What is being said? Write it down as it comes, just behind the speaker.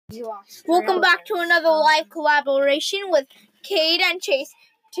Welcome back to another live collaboration with Cade and Chase.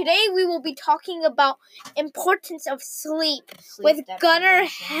 Today we will be talking about importance of sleep with Gunnar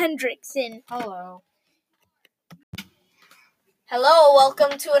Hendrickson. Hello. Hello,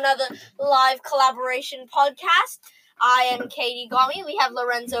 welcome to another live collaboration podcast. I am Katie Gami. We have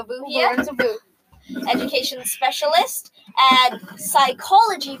Lorenzo Vu here, education specialist, and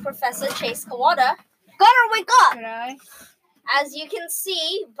psychology professor Chase Kawada. Gunnar, wake up! Could I? As you can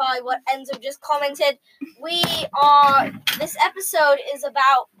see by what Enzo just commented, this episode is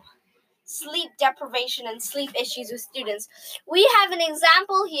about sleep deprivation and sleep issues with students. We have an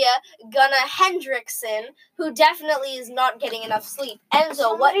example here, Gunnar Hendrickson, who definitely is not getting enough sleep.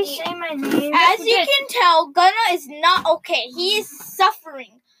 Enzo, what do you say my name? As you can tell, Gunnar is not okay. He is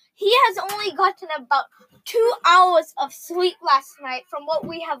suffering. He has only gotten about 2 hours of sleep last night from what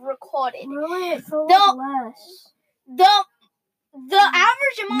we have recorded. Really? It feels less. The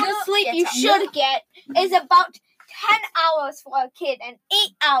average amount of sleep you should get is about 10 hours for a kid and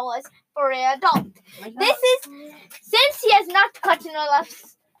 8 hours for an adult. Since he has not gotten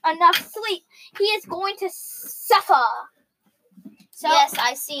enough sleep, he is going to suffer. Yes,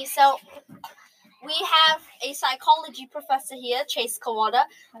 I see. So we have a psychology professor here, Chase Kawada.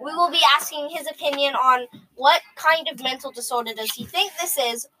 We will be asking his opinion on what kind of mental disorder does he think this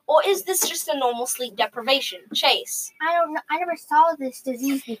is, or is this just a normal sleep deprivation? Chase. I don't know. I never saw this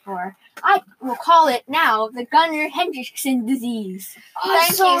disease before. I will call it now the Gunnar Hendrickson disease.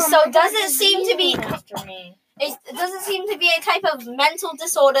 Thank you. So does it seem to be a type of mental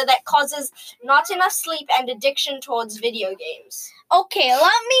disorder that causes not enough sleep and addiction towards video games? Okay,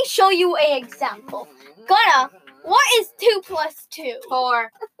 let me show you an example. Gunnar, what is 2 plus 2?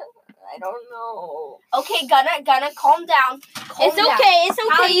 4. I don't know. Okay, Gunnar, calm down. It's okay.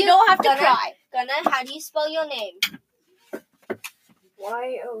 You don't have to cry. Gunnar, how do you spell your name?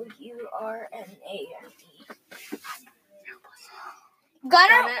 Yourne.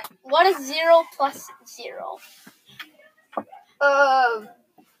 Gunnar, what is 0 plus 0? I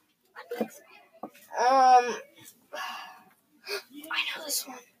know this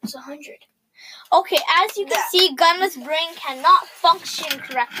one. It's 100. Okay, as you can see, Gunnar's brain cannot function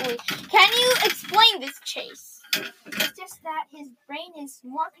correctly. Can you explain this, Chase? It's just that his brain is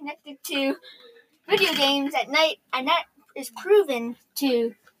more connected to video games at night, and that is proven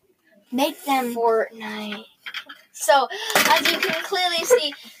to make them Fortnite. So, as you can clearly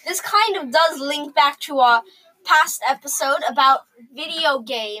see, this kind of does link back to our past episode about video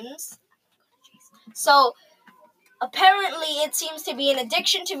games. So, apparently, it seems to be an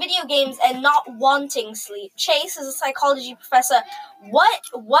addiction to video games and not wanting sleep. Chase is a psychology professor. Why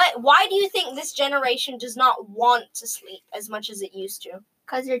do you think this generation does not want to sleep as much as it used to?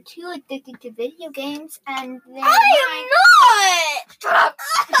 because they're too addicted to video games, and they're I am not! Shut up!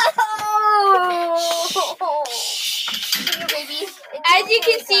 As you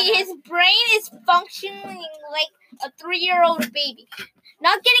can see, his brain is functioning like a 3-year-old baby.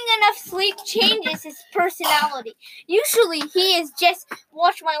 Not getting enough sleep changes his personality. Usually, he is just,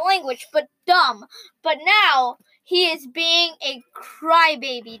 watch my language, but dumb. But now, he is being a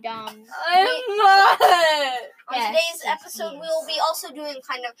crybaby dumb. I'm not! On today's episode, we will be also doing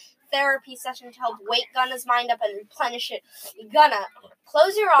kind of therapy session to help wake Gunnar's mind up and replenish it. Gunnar,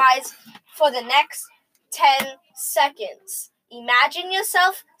 close your eyes for the next 10 seconds. Imagine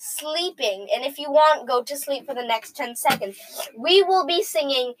yourself sleeping, and if you want, go to sleep for the next 10 seconds. We will be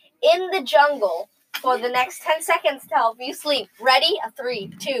singing In the Jungle for the next 10 seconds to help you sleep. Ready?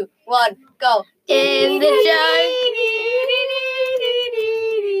 3, 2, 1, go. In the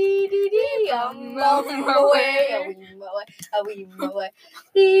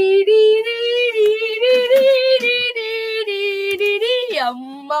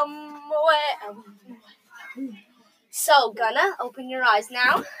So, Gunnar, open your eyes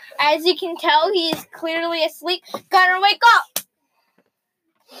now. As you can tell, he is clearly asleep. Gunnar, wake up!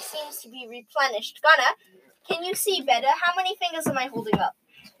 He seems to be replenished. Gunnar, can you see better? How many fingers am I holding up?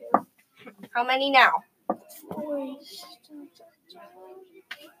 How many now?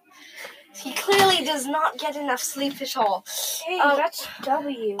 He clearly does not get enough sleep at all. Hey, that's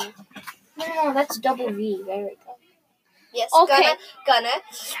W. No, that's double V. There we go. Yes, okay. Gunnar.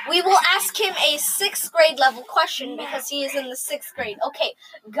 We will ask him a 6th grade level question because he is in the 6th grade. Okay,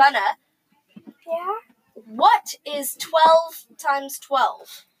 Gunnar. Yeah? What is 12 times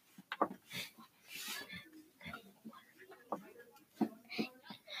 12?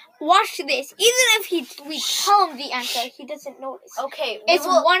 Watch this. Even if we tell him the answer, he doesn't notice. Okay, it's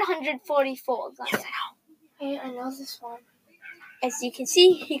 144. Gunnar. Hey, I know this one. As you can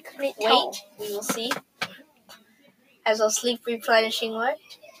see, he couldn't tell. Wait, we will see. As our sleep replenishing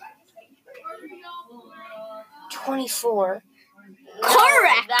worked. 24.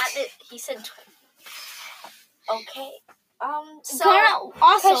 Correct. He said 20. Okay. So Gunnar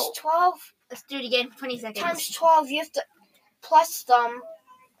also. plus 12 Let's do it again. 20 seconds. times 12, you have to plus them.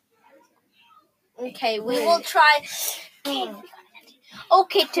 Okay, we will try.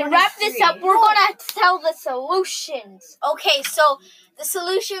 Okay, to wrap this up, we're gonna tell the solutions. Okay, so the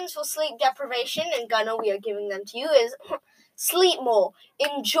solutions for sleep deprivation, and Gunnar, we are giving them to you, is sleep more.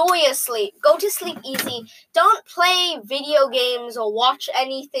 Enjoy your sleep. Go to sleep easy. Don't play video games or watch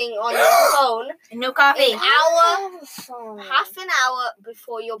anything on your phone. No coffee. Half an hour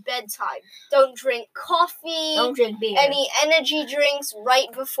before your bedtime. Don't drink coffee. Don't drink beer. Any energy drinks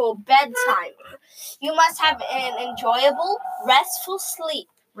right before bedtime. You must have an enjoyable, restful sleep.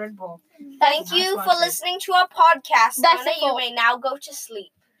 Red Bull. Thank you for listening to our podcast. That's Gunnar, you may now go to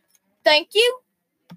sleep. Thank you.